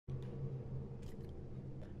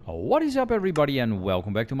What is up, everybody, and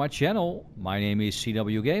welcome back to my channel. My name is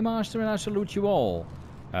ZWGamemaster and I salute you all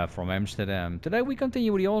from Amsterdam. Today we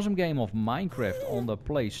continue with the awesome game of Minecraft on the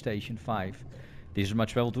PlayStation 5. This is my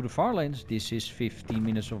travel to the farlands. This is 15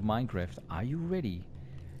 minutes of Minecraft. Are you ready?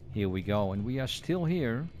 Here we go, and we are still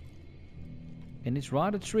here. And it's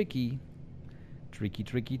rather tricky.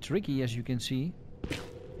 Tricky, as you can see.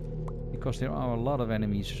 Because there are a lot of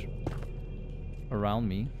enemies around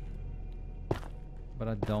me. But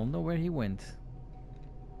I don't know where he went.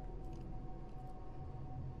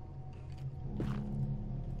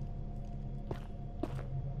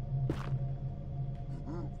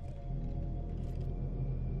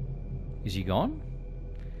 Is he gone?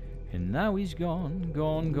 And now he's gone,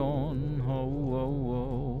 gone.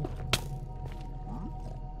 Ho.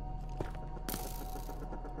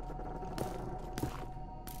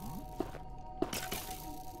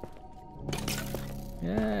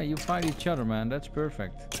 Yeah, you fight each other, man. That's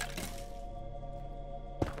perfect.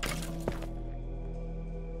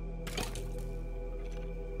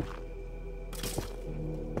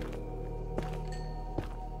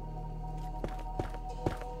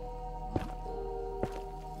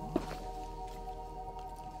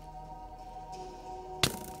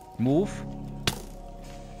 Move.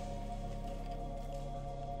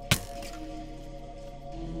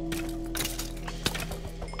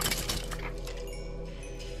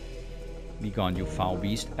 Be gone, you foul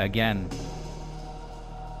beast. Again.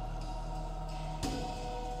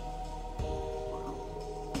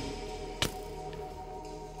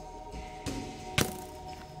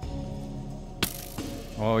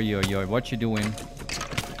 Oh, yo, what you doing?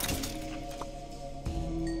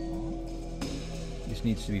 This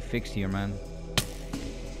needs to be fixed here, man.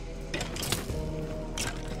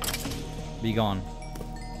 Be gone.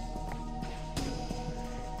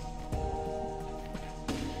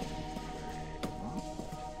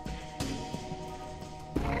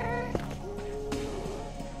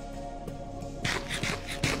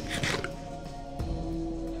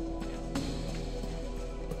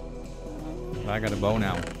 I got a bow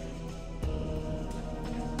now.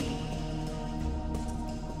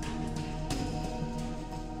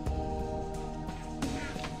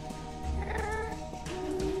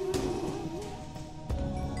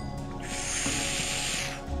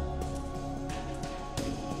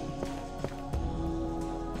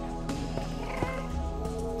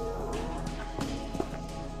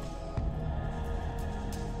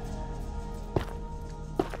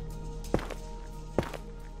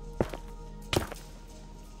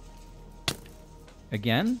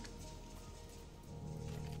 Again?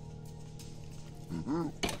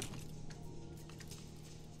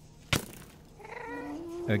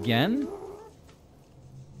 Again?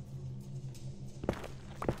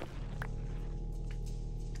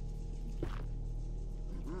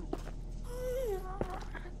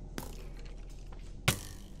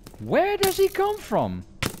 Where does he come from?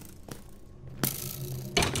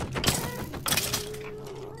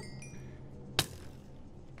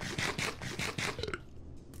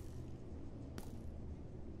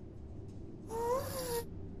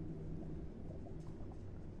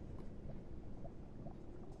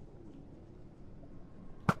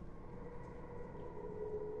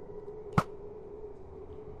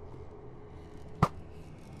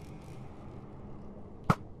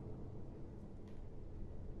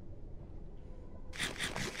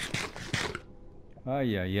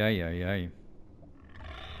 Ay.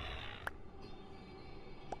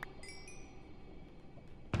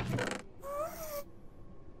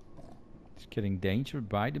 It's getting dangerous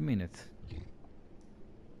by the minute.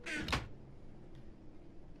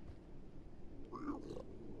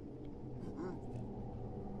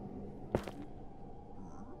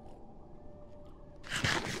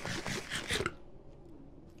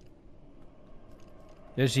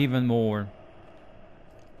 There's even more.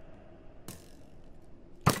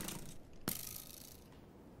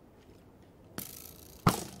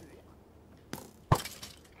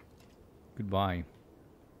 Goodbye.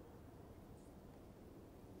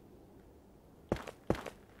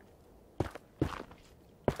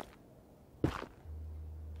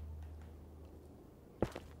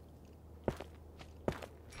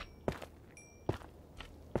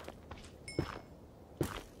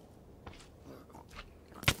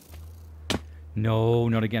 No,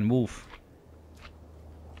 not again. Move.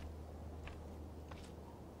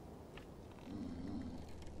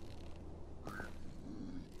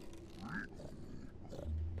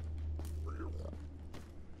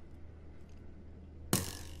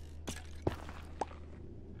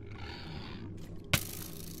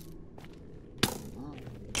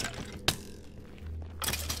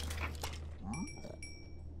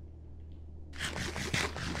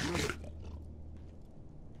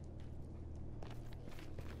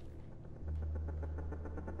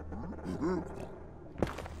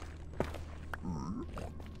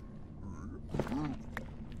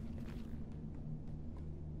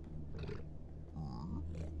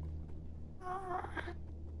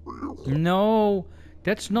 No,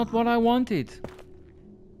 that's not what I wanted.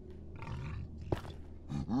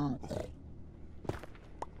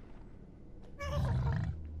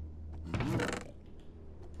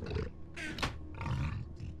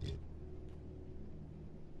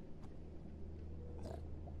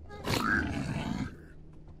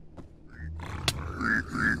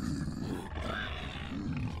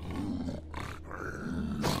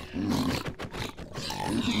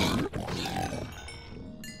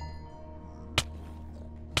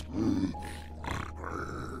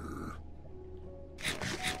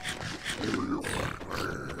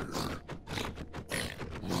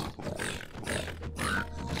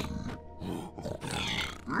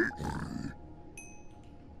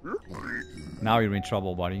 Now you're in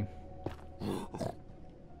trouble, buddy.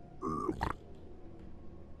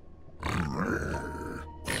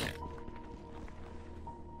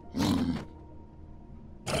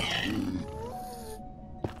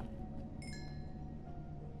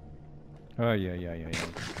 Oh, yeah.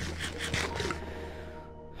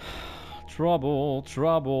 Trouble,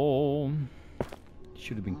 trouble.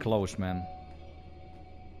 Should have been close, man.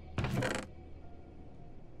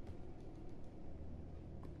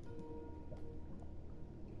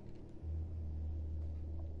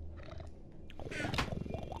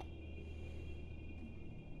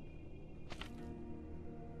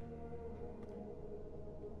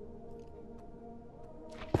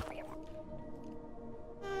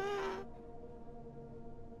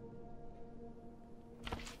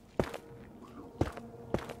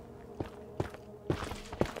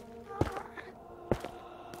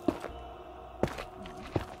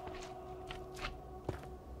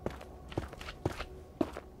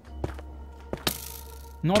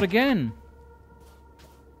 Not again.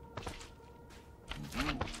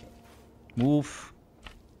 Move.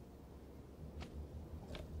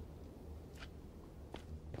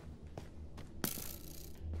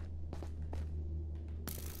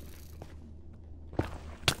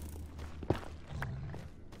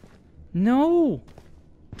 No.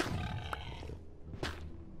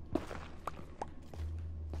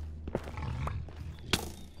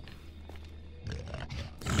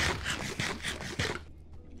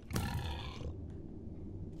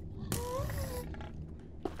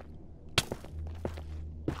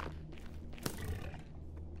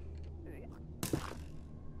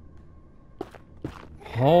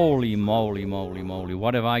 Holy moly, moly, moly.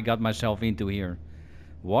 What have I got myself into here?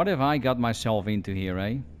 What have I got myself into here,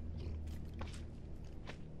 eh?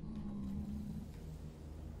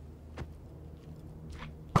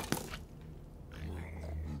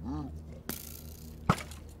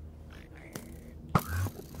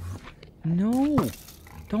 No!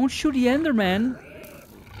 Don't shoot the Enderman!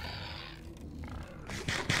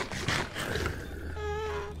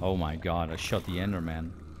 Oh my god, I shot the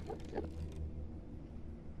Enderman.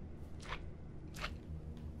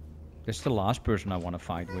 That's the last person I want to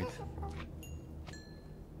fight with.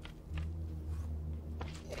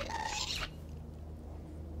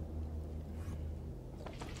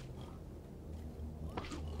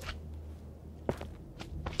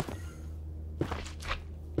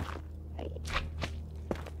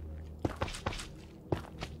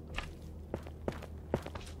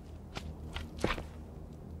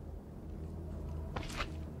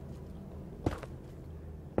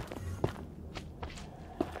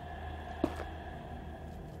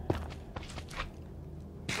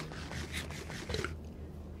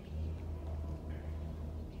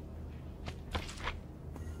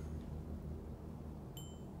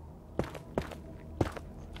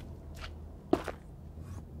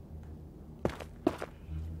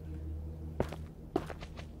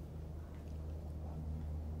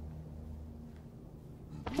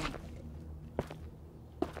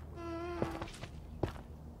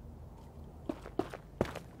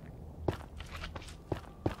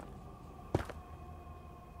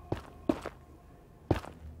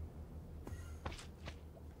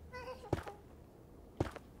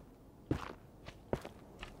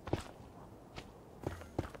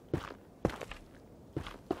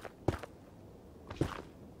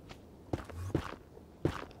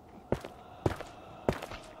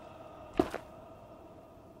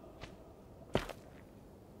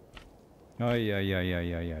 Ay, ay, ay,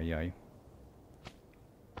 ay, ay, ay, ay.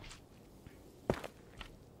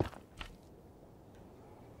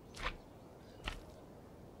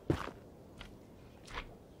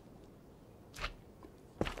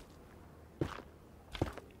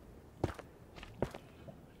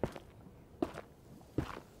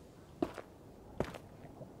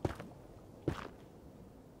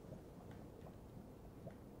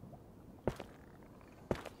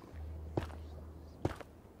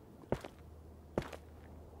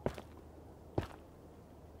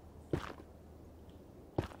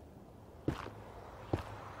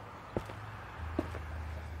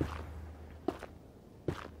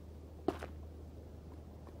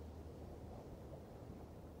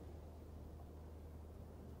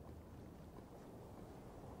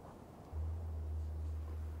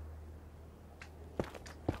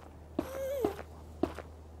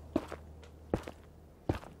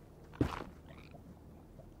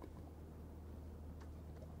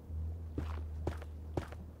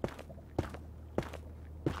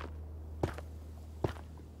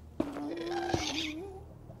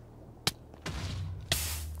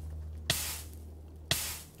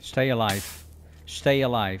 Stay alive. Stay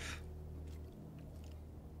alive.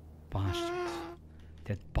 Bastard.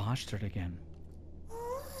 That bastard again.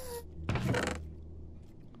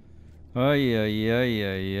 Ay, ay, ay,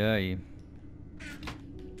 ay, ay.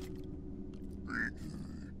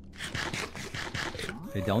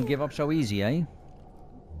 They don't give up so easy, eh?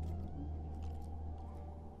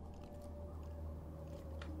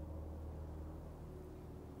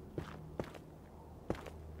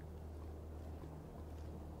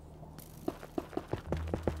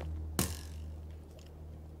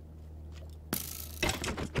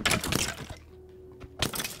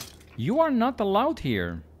 You are not allowed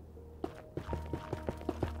here.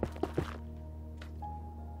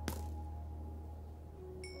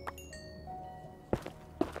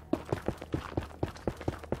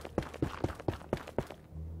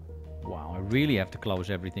 Wow, I really have to close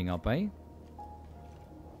everything up, eh?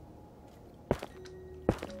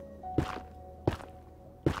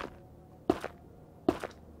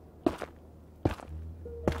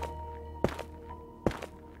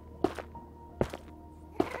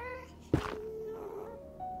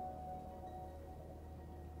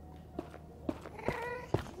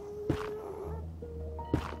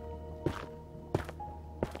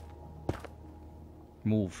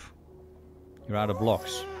 Move. You're out of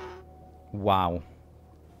blocks. Wow.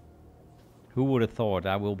 Who would have thought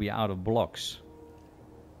I will be out of blocks?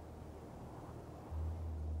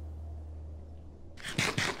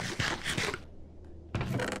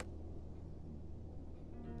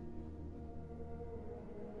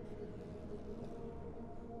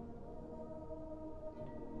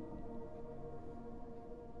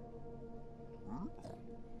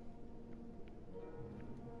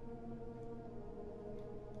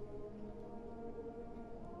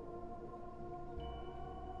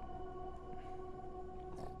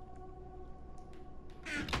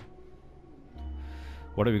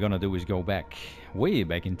 What are we gonna do is go back, way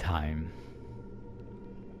back in time.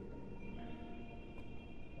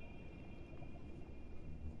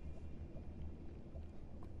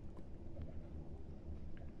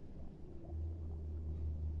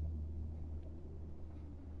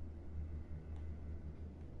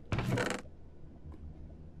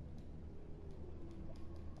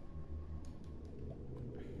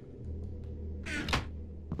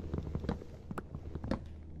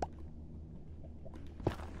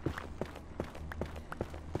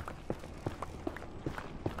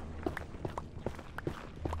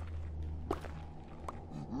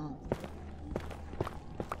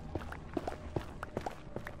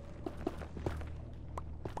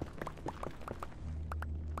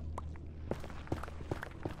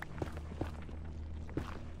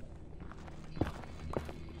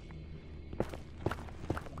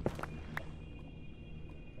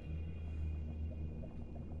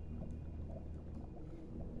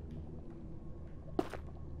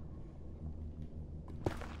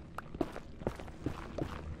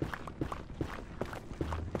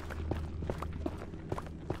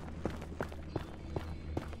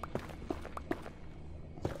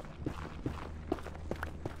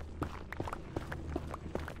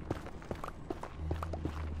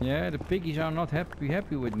 Yeah, the piggies are not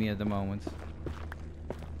happy with me at the moment.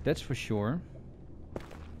 That's for sure.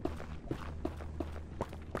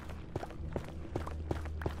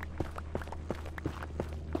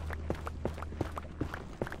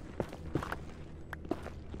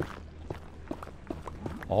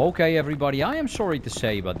 Okay everybody, I am sorry to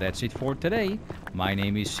say, but that's it for today. My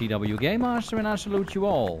name is ZWGamemaster and I salute you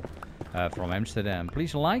all from Amsterdam.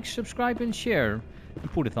 Please like, subscribe and share. And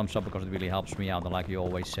put a thumbs up because it really helps me out. And like you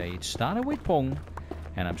always say, it started with Pong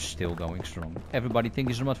and I'm still going strong. Everybody, thank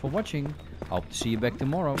you so much for watching. Hope to see you back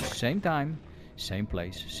tomorrow. Same time, same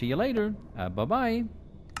place. See you later. Bye bye.